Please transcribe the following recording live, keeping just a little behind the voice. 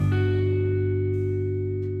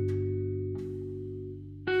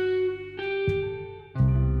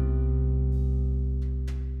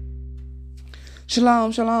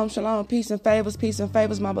Shalom, shalom, shalom. Peace and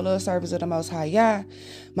favors, my beloved servants of the Most High Yah.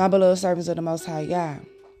 My beloved servants of the Most High Yah.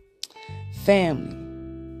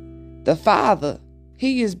 Family. The Father,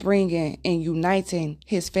 He is bringing and uniting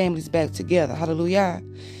His families back together. Hallelujah.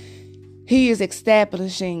 He is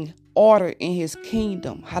establishing order in His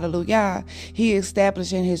kingdom. Hallelujah. He is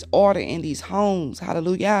establishing His order in these homes.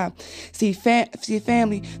 Hallelujah. See,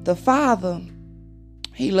 family, the Father,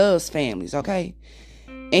 He loves families, okay?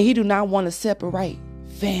 And He do not want to separate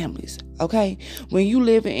families, okay? When you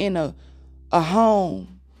living in a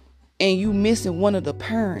home and you missing one of the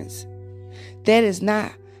parents, that is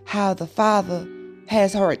not how the Father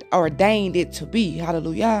has ordained it to be.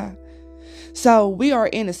 Hallelujah. So we are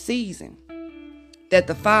in a season that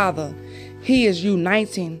the Father, He is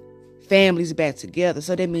uniting families back together.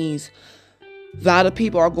 So that means a lot of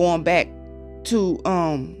people are going back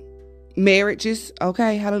to marriages.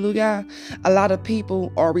 Okay, hallelujah. A lot of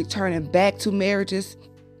people are returning back to marriages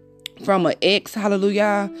from an ex.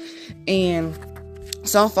 Hallelujah. And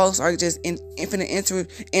some folks are just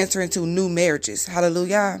enter into new marriages.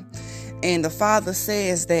 Hallelujah. And the Father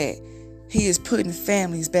says that He is putting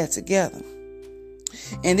families back together.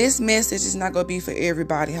 And this message is not going to be for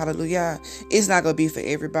everybody. Hallelujah. It's not going to be for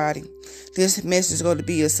everybody. This message is going to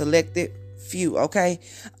be a selected few. Okay.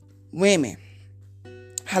 Women.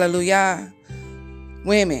 Hallelujah.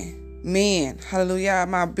 Women. Men. Hallelujah.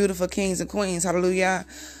 My beautiful kings and queens. Hallelujah.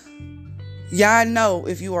 Y'all know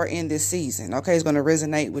if you are in this season. Okay. It's going to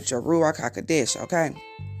resonate with your Ruach HaKodesh. Okay.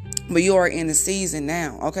 But you are in the season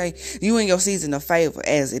now, okay? You in your season of favor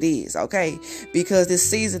as it is, okay? Because this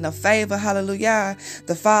season of favor, hallelujah,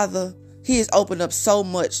 the Father, He has opened up so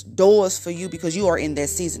much doors for you because you are in that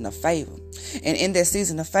season of favor. And in that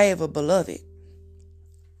season of favor, beloved,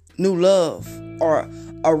 new love or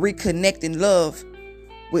a reconnecting love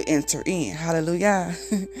will enter in. Hallelujah.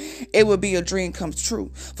 It will be a dream come true.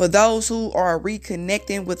 For those who are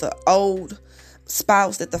reconnecting with an old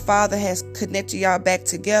spouse that the Father has connected y'all back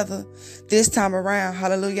together this time around,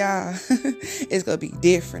 hallelujah, it's gonna be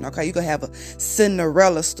different. Okay, you're gonna have a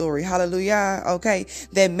Cinderella story. Hallelujah. Okay,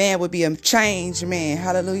 that man would be a changed man.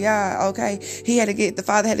 Hallelujah. Okay, the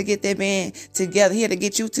Father had to get that man together. He had to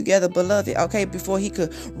get you together, beloved, okay, before he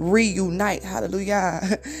could reunite.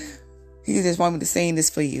 Hallelujah. He just want me to sing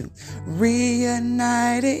this for you.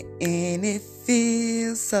 Reunited and it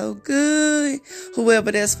feels so good.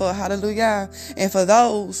 Whoever that's for, hallelujah. And for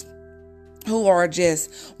those who are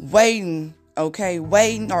just waiting, okay,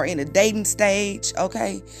 waiting or in a dating stage,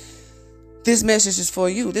 okay, this message is for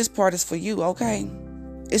you. This part is for you, okay.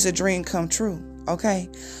 It's a dream come true, okay.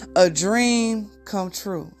 A dream come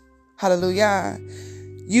true. Hallelujah.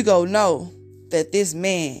 You go know that this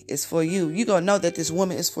man is for you. You gonna know that this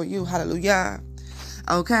woman is for you. Hallelujah.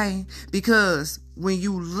 Okay? Because when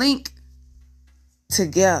you link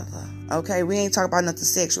together, okay, we ain't talking about nothing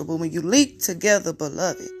sexual, but when you link together,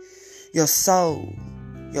 beloved, your soul,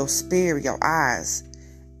 your spirit, your eyes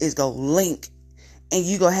is gonna link. And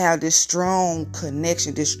you gonna have this strong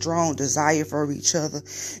connection, this strong desire for each other.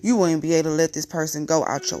 You won't be able to let this person go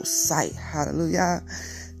out your sight. Hallelujah.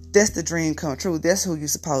 That's the dream come true. That's who you're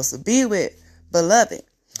supposed to be with, beloved.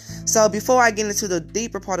 So before I get into the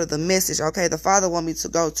deeper part of the message, okay, the Father want me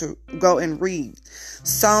to go and read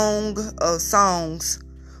Song of Songs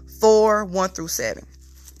 4:1-7.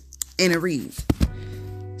 And it reads,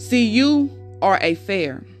 See, you are a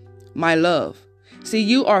fair, my love. See,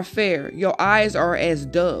 you are fair. Your eyes are as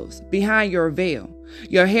doves behind your veil.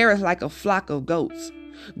 Your hair is like a flock of goats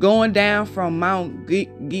going down from Mount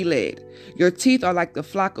Gilead. Your teeth are like the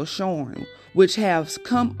flock of shorn, which have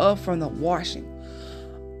come up from the washing.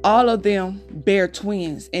 All of them bear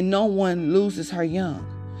twins, and no one loses her young.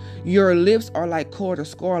 Your lips are like cord of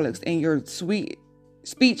scarlets, and your sweet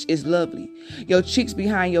speech is lovely. Your cheeks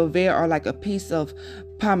behind your veil are like a piece of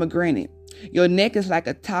pomegranate. Your neck is like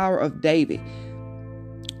a tower of David,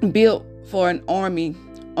 built for an army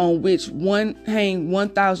on which hang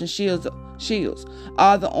 1,000 shields,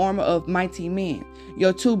 all the armor of mighty men.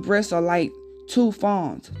 Your two breasts are like two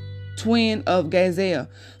fawns, twin of gazelle,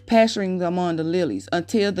 pasturing among the lilies.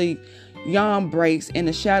 Until the yawn breaks and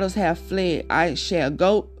the shadows have fled, I shall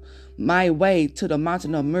go my way to the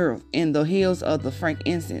mountain of myrrh and the hills of the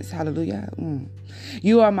frankincense. Hallelujah.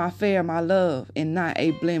 You are my fair, my love, and not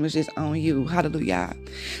a blemish is on you. Hallelujah.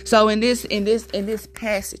 So in this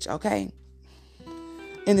passage, okay,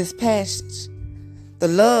 in this passage, the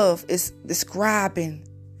love is describing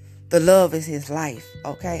the love is his life,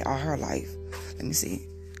 okay, or her life. Let me see.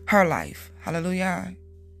 Her life. Hallelujah.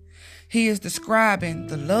 He is describing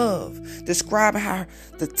the love, describing how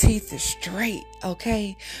the teeth is straight,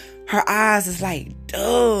 okay? Her eyes is like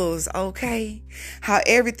doves, okay? How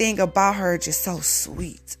everything about her is just so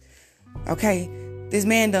sweet, okay? This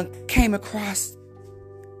man done came across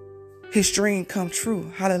his dream come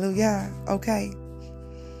true. Hallelujah, okay?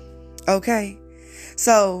 Okay,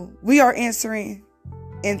 so we are entering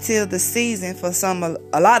into the season for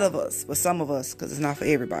a lot of us, for some of us, because it's not for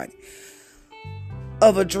everybody,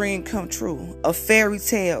 of a dream come true, a fairy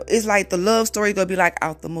tale. It's like the love story gonna be like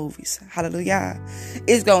out the movies. Hallelujah.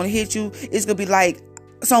 It's gonna hit you. It's gonna be like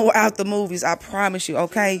somewhere out the movies. I promise you,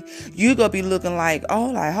 okay? You gonna be looking like, oh,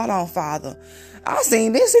 like, hold on, Father. I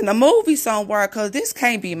seen this in the movie somewhere, because this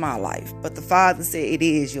can't be my life. But the Father said it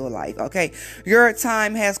is your life, okay? Your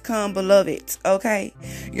time has come, beloved, okay?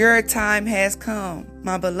 Your time has come,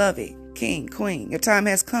 my beloved king, queen. Your time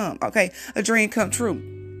has come, okay? A dream come true.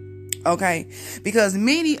 Okay, because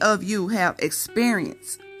many of you have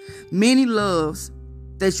experienced many loves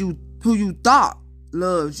who you thought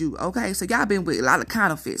loved you. Okay, so y'all been with a lot of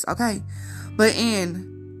counterfeits. Okay, but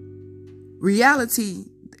in reality,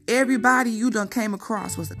 everybody you done came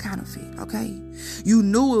across was a counterfeit. Okay, you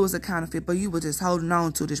knew it was a counterfeit, but you were just holding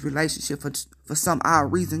on to this relationship for some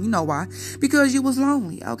odd reason. You know why? Because you was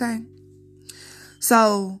lonely. Okay,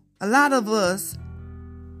 so a lot of us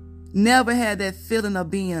never had that feeling of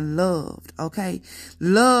being loved, okay?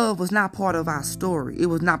 Love was not part of our story. It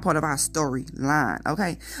was not part of our storyline,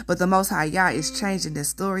 okay? But the Most High Yah is changing the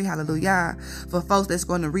story, hallelujah, for folks that's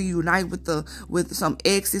going to reunite with some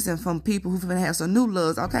exes and from people who's going to have some new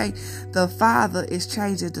loves, okay? The Father is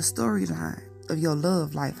changing the storyline of your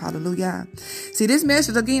love life, hallelujah. See, this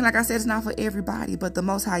message, again, like I said, it's not for everybody, but the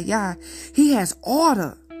Most High Yah, He has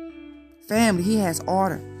order. Family, He has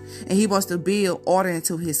order. And He wants to build order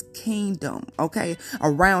into His kingdom, okay,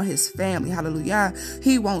 around His family, hallelujah.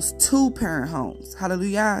 He wants 2-parent homes,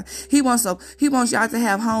 hallelujah. He wants y'all to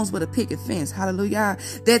have homes with a picket fence, hallelujah.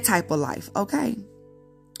 That type of life, okay,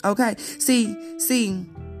 okay. See.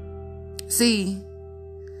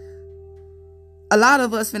 A lot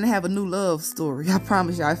of us finna have a new love story. I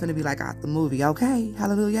promise y'all, it's finna be like out the movie, okay,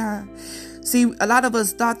 hallelujah. See, a lot of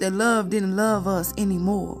us thought that love didn't love us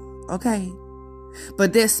anymore, okay.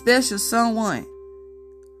 But that special someone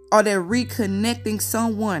or that reconnecting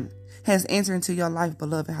someone has entered into your life,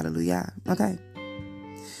 beloved. Hallelujah. Okay.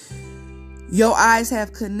 Your eyes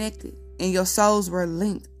have connected and your souls were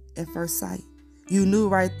linked at first sight. You knew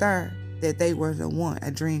right there that they were the one,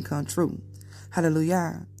 a dream come true.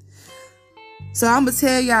 Hallelujah. So I'm going to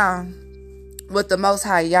tell y'all what the Most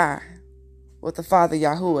High Yah, what the Father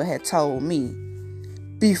Yahuwah had told me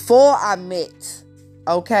before I met.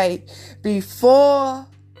 Okay, before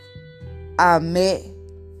I met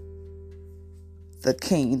the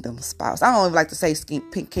kingdom spouse. I don't even like to say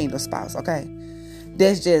kingdom spouse, okay?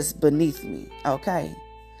 That's just beneath me, okay?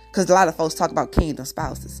 Because a lot of folks talk about kingdom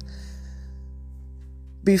spouses.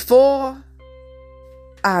 Before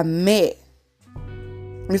the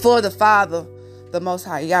Father, the Most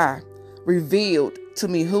High Yah, revealed to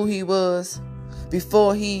me who He was,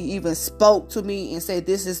 before He even spoke to me and said,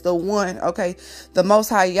 this is the one, okay? The Most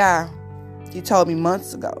High Yah, He told me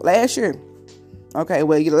months ago, last year. Okay,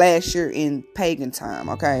 well, last year in pagan time,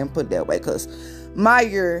 okay? And put it that way, because my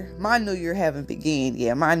new year haven't begun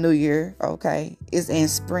yet. My new year, okay, is in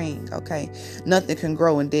spring, okay? Nothing can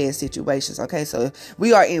grow in dead situations, okay? So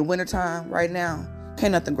we are in wintertime right now.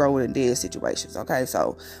 Can't nothing grow in dead situations, okay?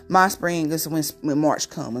 So my spring is when March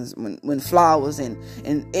comes, when flowers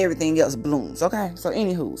and everything else blooms, okay? So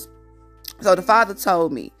anywho, so the Father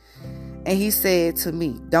told me, and He said to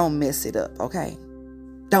me, don't mess it up, okay?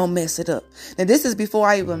 Don't mess it up. Now this is before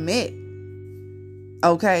I even met,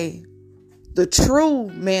 okay, the true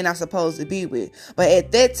man I'm supposed to be with. But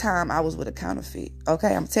at that time, I was with a counterfeit,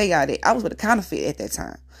 okay? I'm telling y'all that I was with a counterfeit at that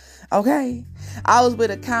time. Okay, I was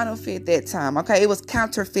with a counterfeit that time. Okay, it was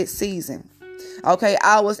counterfeit season. Okay,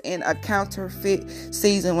 I was in a counterfeit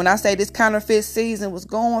season. When I say this counterfeit season was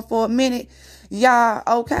going for a minute, y'all,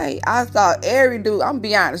 okay, I thought every dude, I'm gonna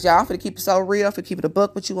be honest, y'all, I'm finna keep it so real, I'm finna keep it a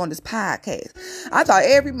buck with you on this podcast. I thought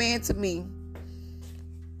every man to me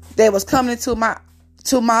that was coming into my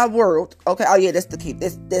world, okay, oh yeah, that's the kid,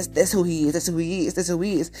 that's who he is, that's who he is, that's who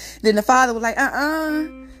he is. Then the Father was like,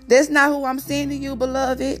 that's not who I'm saying to you,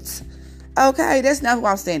 beloved. Okay, that's not who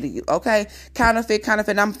I'm saying to you. Okay, counterfeit.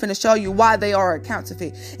 I'm finna show you why they are a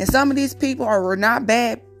counterfeit. And some of these people were not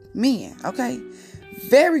bad men. Okay,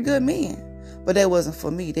 very good men, But that wasn't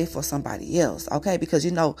for me. They for somebody else. Okay. Because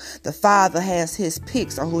the Father has his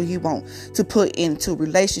picks on who he wants to put into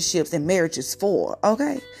relationships and marriages for.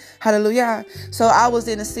 Okay. Hallelujah. So I was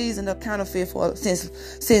in a season of counterfeit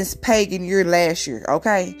since pagan year last year.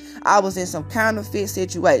 Okay. I was in some counterfeit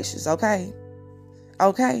situations. Okay.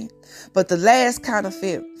 Okay. But the last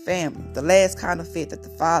counterfeit, family, the last counterfeit that the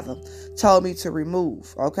Father told me to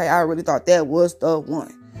remove. Okay. I really thought that was the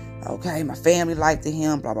one. Okay. My family liked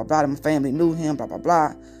him, blah, blah, blah. My family knew him, blah, blah,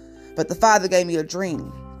 blah. But the Father gave me a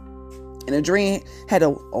dream. And the dream had a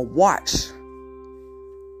watch.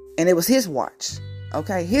 And it was his watch.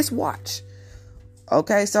 Okay. His watch.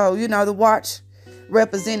 Okay. So, the watch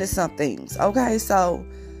represented some things. Okay. So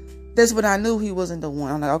that's when I knew he wasn't the one.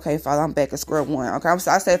 I'm like, okay, Father, I'm back at square one. Okay. I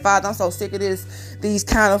said, Father, I'm so sick of these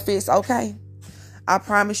counterfeits. Okay. I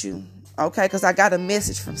promise you. Okay. Cause I got a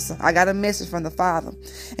message from the Father.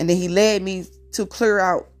 And then he led me to clear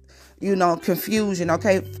out, confusion.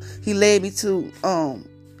 Okay. He led me to,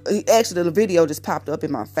 actually the video just popped up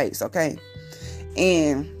in my face. Okay.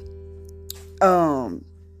 And,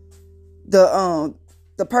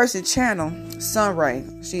 the person channel, Sunray,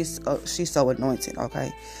 she's so anointed.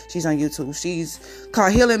 Okay. She's on YouTube. She's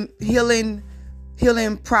called Healing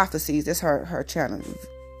Prophecies. That's her channel.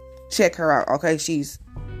 Check her out. Okay. She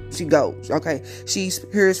goes. Okay. She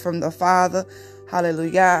hears from the Father.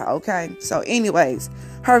 Hallelujah. Okay. So anyways,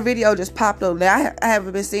 her video just popped up. Now I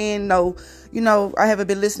haven't been seeing I haven't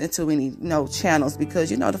been listening to any, channels because,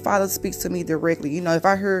 the Father speaks to me directly. If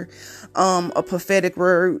I hear, a prophetic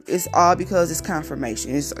word, it's all because it's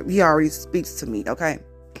confirmation. He already speaks to me. Okay.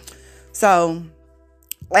 So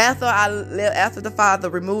after the Father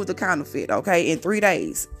removed the counterfeit, okay, in 3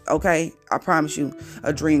 days, okay, I promise you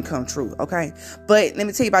a dream come true. Okay. But let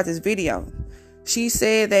me tell you about this video. She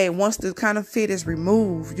said that once the counterfeit is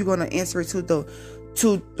removed, you're going to enter to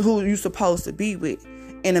who you're supposed to be with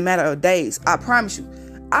in a matter of days. I promise you.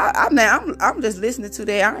 I'm just listening to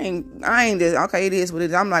that. I ain't just, okay, it is what it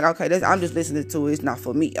is. I'm like, okay, I'm just listening to it. It's not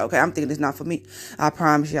for me. Okay. I'm thinking it's not for me. I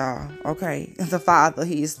promise y'all. Okay. The Father,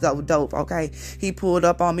 he is so dope. Okay. He pulled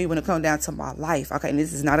up on me when it comes down to my life. Okay. And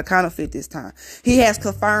this is not a counterfeit this time. He has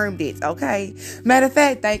confirmed it. Okay. Matter of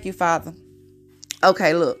fact, thank you, Father.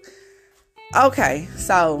 Okay. Look. Okay.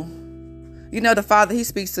 So, the Father, he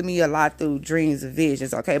speaks to me a lot through dreams and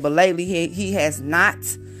visions. Okay. But lately he has not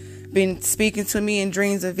been speaking to me in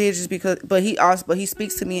dreams and visions but he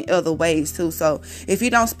speaks to me in other ways too. So if he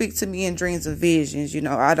don't speak to me in dreams and visions,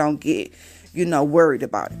 I don't get, worried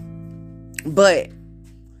about it. But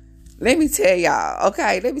let me tell y'all,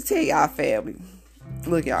 okay, family.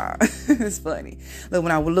 Look, y'all, it's funny. Look,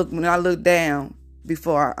 when I look down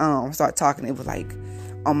before I start talking, it was like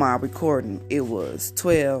on my recording, it was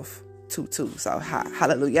 12:22. So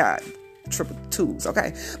hallelujah, triple twos.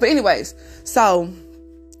 Okay. But anyways, so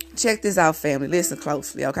check this out, family. Listen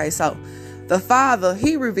closely. Okay. So the Father,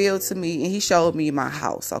 he revealed to me and he showed me my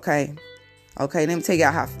house. Okay. Okay. Let me tell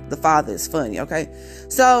y'all how the Father is funny. Okay.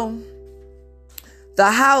 So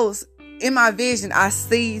the house in my vision, I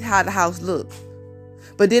see how the house looked,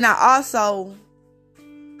 but then I also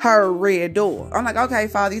heard a red door. I'm like, okay,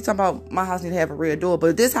 Father, you talking about my house need to have a red door,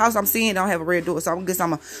 but this house I'm seeing don't have a red door. So I guess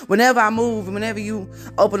whenever I move, whenever you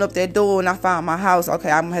open up that door and I find my house, okay,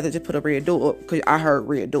 I'm gonna have to just put a red door up because I heard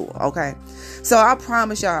red door. Okay. So I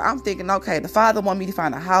promise y'all, I'm thinking, okay, the Father want me to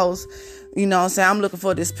find a house. You know what I'm saying? I'm looking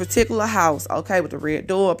for this particular house, okay, with the red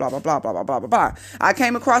door, blah, blah, blah, blah, blah, blah, blah, blah. I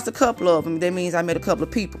came across a couple of them. That means I met a couple of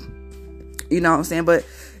people. You know what I'm saying? But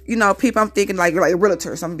people, I'm thinking like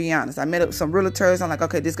realtors. I'm gonna be honest. I met up some realtors. I'm like,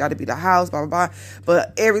 okay, this got to be the house, blah, blah, blah.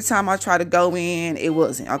 But every time I try to go in, it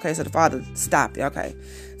wasn't. Okay, so the Father stopped it. Okay,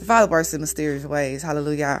 the Father works in mysterious ways.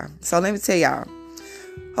 Hallelujah. So let me tell y'all.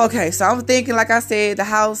 Okay, so I'm thinking, like I said, the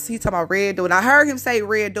house, he talking about red door. And I heard him say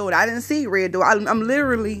red door. I didn't see red door. I'm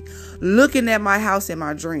literally looking at my house in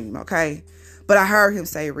my dream. Okay, but I heard him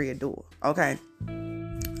say red door. Okay,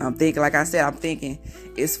 I'm thinking, like I said,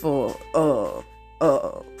 it's for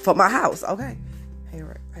my house. Okay. Hey,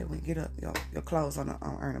 when you get up, your clothes on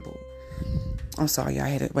ironing board. I'm sorry, y'all, I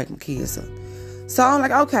had to wake my kids up. So I'm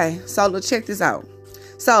like, okay, so let's check this out.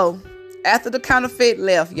 So after the counterfeit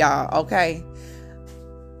left, y'all, okay,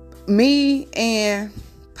 me and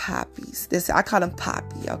Poppies, I call him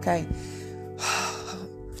Poppy, okay.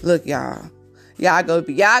 Look, y'all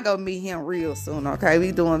go meet him real soon, okay?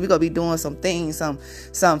 We gonna be doing some things,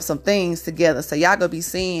 some things together. So y'all gonna be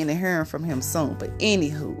seeing and hearing from him soon. But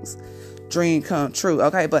anywho's dream come true,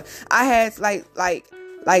 okay? But I had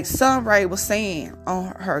like Sunray was saying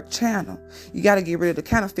on her channel, you gotta get rid of the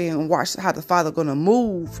counterfeit and watch how the Father gonna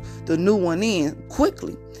move the new one in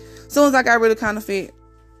quickly. As soon as I got rid of the counterfeit,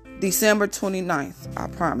 December 29th, I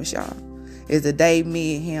promise y'all, is the day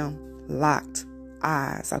me and him locked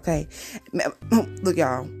eyes, okay? Look,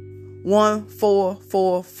 y'all.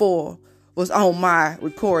 1444 was on my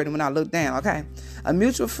recording when I looked down, okay? A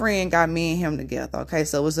mutual friend got me and him together, okay?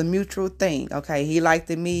 So it was a mutual thing, okay? He liked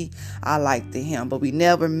me, I liked him, but we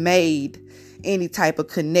never made any type of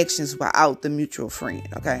connections without the mutual friend,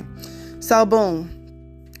 okay? So boom,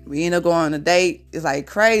 we ended up going on a date. It's like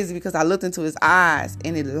crazy because I looked into his eyes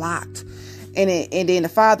and it locked. And then the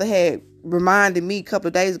Father had reminded me a couple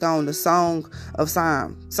of days ago on the Song of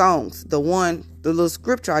Songs, the little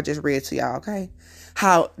scripture I just read to y'all, okay?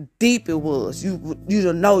 How deep it was. You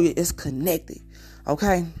don't know it's connected,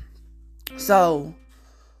 okay? So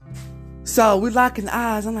we locking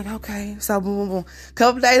eyes. I'm like, okay. So boom, boom, boom.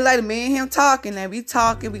 Couple of days later, me and him talking, and we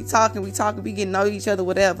talking, we getting to know each other,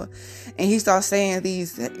 whatever. And he starts saying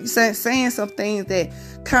saying some things that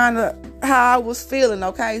kind of how I was feeling,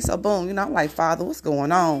 okay? So boom, I'm like, Father, what's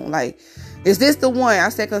going on? Like, is this the one? I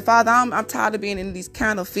said, because Father, I'm tired of being in these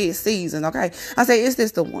counterfeit seasons, okay? I say, is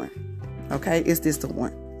this the one? Okay, is this the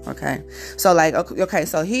one? Okay, so like, okay,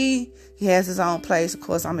 so he has his own place. Of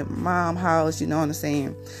course, I'm at my mom's house, you know what I'm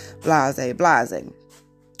saying? Blase.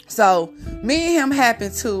 So me and him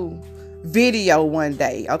happened to video one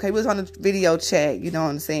day. Okay, we was on a video chat, you know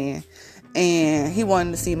what I'm saying? And he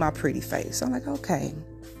wanted to see my pretty face. So I'm like, okay.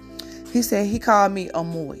 He called me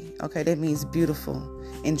Amoy. Okay, that means beautiful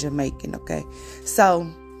in Jamaican. Okay, so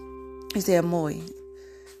he said Amoy.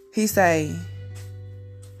 He say,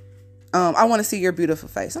 I want to see your beautiful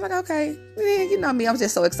face. I'm like, okay. Yeah, you know me. I'm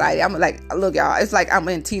just so excited. I'm like, look, y'all. It's like I'm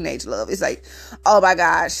in teenage love. It's like, oh my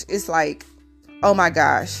gosh. It's like, oh my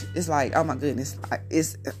gosh. It's like, oh my goodness.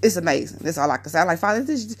 It's amazing. That's all I can say. I'm like, Father,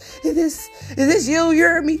 is this you? You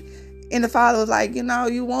hear me? And the Father was like,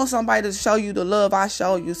 you want somebody to show you the love I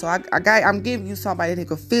show you. So I'm giving you somebody that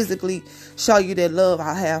could physically show you that love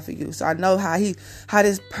I have for you. So I know how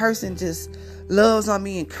this person just loves on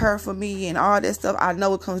me and care for me and all that stuff. I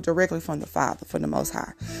know it comes directly from the Father, from the Most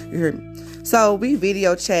High. You hear me? So we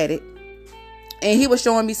video chatted, and he was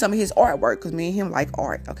showing me some of his artwork because me and him like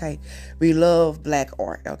art. Okay, we love black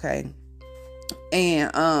art. Okay,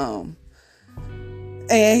 and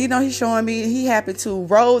he's showing me. He happened to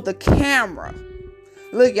roll the camera.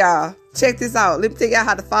 Look, y'all, check this out. Let me tell y'all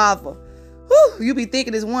how the Father. You be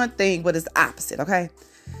thinking it's one thing, but it's the opposite. Okay,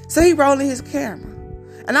 so he rolling his camera.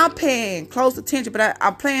 And I'm paying close attention, but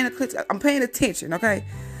I'm paying attention, okay?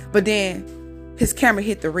 But then his camera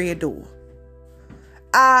hit the red door.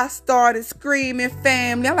 I started screaming,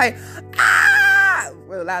 family. I'm like, ah!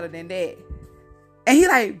 Well, louder than that. And he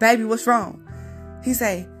like, baby, what's wrong? He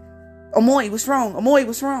say, Amoy, what's wrong? Amoy,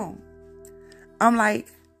 what's wrong? I'm like,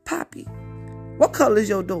 Poppy, what color is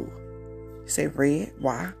your door? He say, red.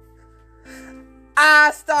 Why?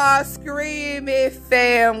 I start screaming,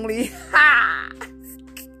 family. Ha!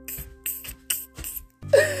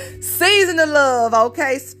 Season of love,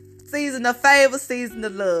 okay? Season of favor, season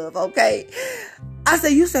of love, okay? I said,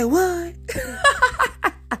 you say what?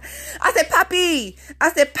 I said, Poppy.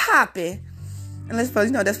 I said, Poppy. And let's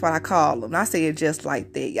suppose, that's what I call him. I say it just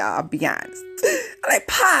like that, y'all. I'll be honest. I'm like,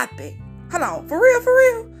 Poppy. Hold on, for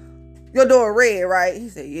real? Your door red, right? He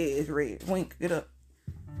said, yeah, it's red. Wink, get up.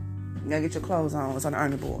 You gotta get your clothes on. It's on the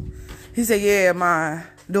ironing board. He said, yeah, my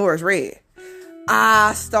door is red.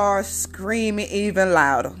 I start screaming even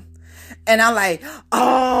louder. And I'm like,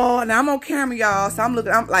 oh, now I'm on camera, y'all. So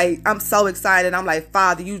I'm so excited. I'm like,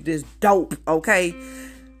 Father, you just dope, okay?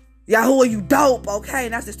 Yahuwah, you dope, okay?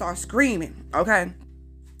 And I just start screaming, okay?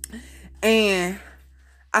 And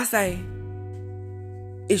I say,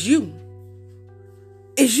 it's you.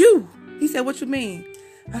 It's you. He said, what you mean?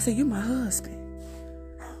 I said, you my husband.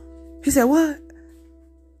 He said, what?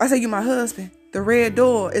 I said, you my husband. The red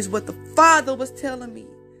door is what the Father was telling me.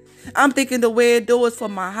 I'm thinking the red door is for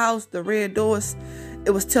my house. The red doors,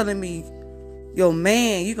 it was telling me, your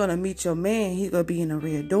man, you're going to meet your man. He's going to be in the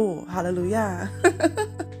red door. Hallelujah.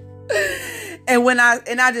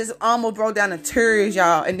 And I just almost broke down in tears,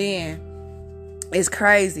 y'all. And then it's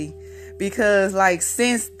crazy because like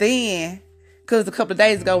since then, because a couple of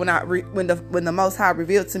days ago when the Most High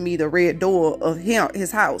revealed to me the red door of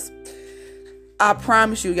his house, I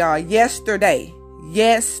promise you, y'all, yesterday,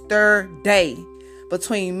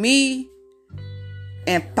 between me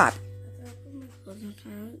and Poppy.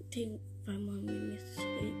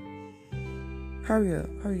 Hurry up,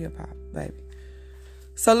 Pop, baby.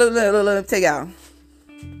 So let me tell y'all.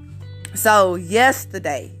 So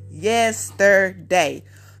yesterday,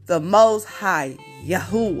 the Most High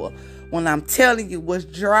Yahuwah when I'm telling you, was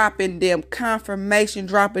dropping them confirmation,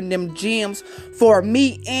 dropping them gems for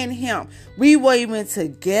me and him. We were even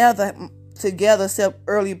together except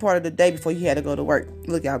early part of the day before he had to go to work.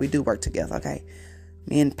 Look, y'all, we do work together, okay?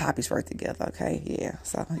 Me and Poppy's work together, okay? Yeah.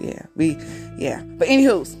 So, yeah. But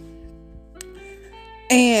anywho's.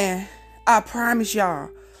 And I promise y'all,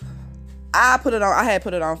 I had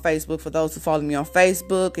put it on Facebook for those who follow me on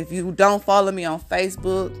Facebook. If you don't follow me on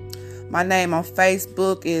Facebook, my name on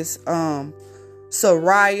Facebook is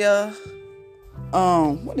Soraya.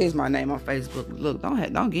 What is my name on Facebook? Look,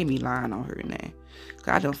 don't get me lying on her name.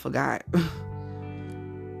 I done forgot.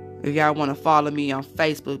 If y'all want to follow me on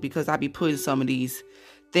Facebook, because I be putting some of these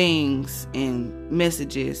things and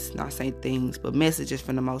messages, not saying things, but messages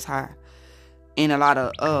from the Most High, and a lot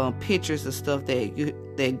of pictures of stuff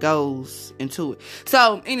that goes into it.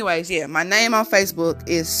 So, anyways, yeah, my name on Facebook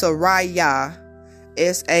is Soraya,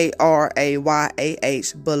 Sarayah,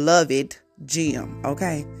 beloved Jim,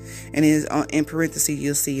 okay? And is in parentheses,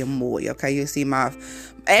 you'll see a more, okay? You'll see my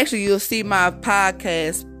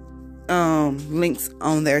podcast links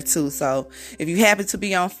on there too. So if you happen to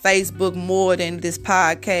be on Facebook more than this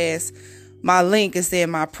podcast, my link is in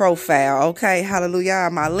my profile, okay? Hallelujah.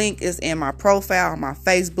 My link is in my profile on my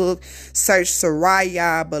Facebook. Search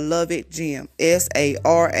Soraya Beloved Jim. Sarayah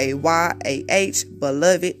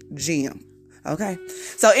Beloved Jim. Okay?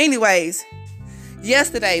 So anyways,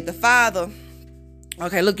 yesterday, the Father...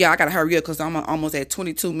 Okay, look, y'all, I gotta hurry up because I'm almost at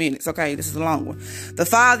 22 minutes. Okay, this is a long one. The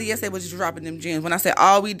Father yesterday was just dropping them gems. When I said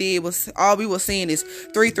all we were seeing is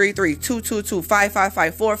 333, 222,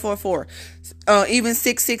 555, 444, even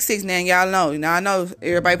 666. Now y'all know. Now I know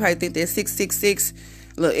everybody probably think that 666.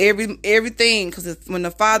 Look, everything, because when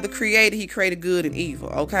the Father created, he created good and evil,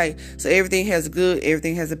 okay? So everything has good,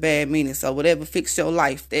 everything has a bad meaning. So whatever fixed your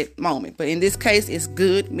life that moment. But in this case, it's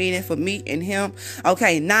good meaning for me and him.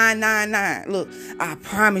 Okay, 999. Look, I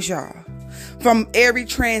promise y'all, from every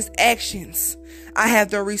transactions, I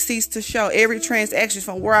have the receipts to show. Every transaction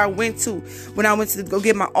from where I went to, when I went to go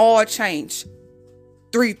get my oil change.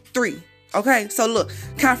 3. Okay, so look,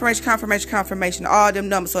 confirmation, all them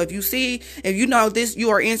numbers. So if you know this, you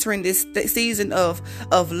are entering this season of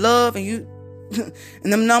love, and you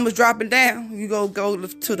and them numbers dropping down, you go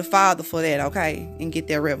to the Father for that, okay, and get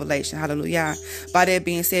that revelation. Hallelujah. By that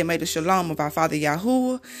being said, may the shalom of our Father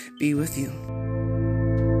Yahuwah be with you.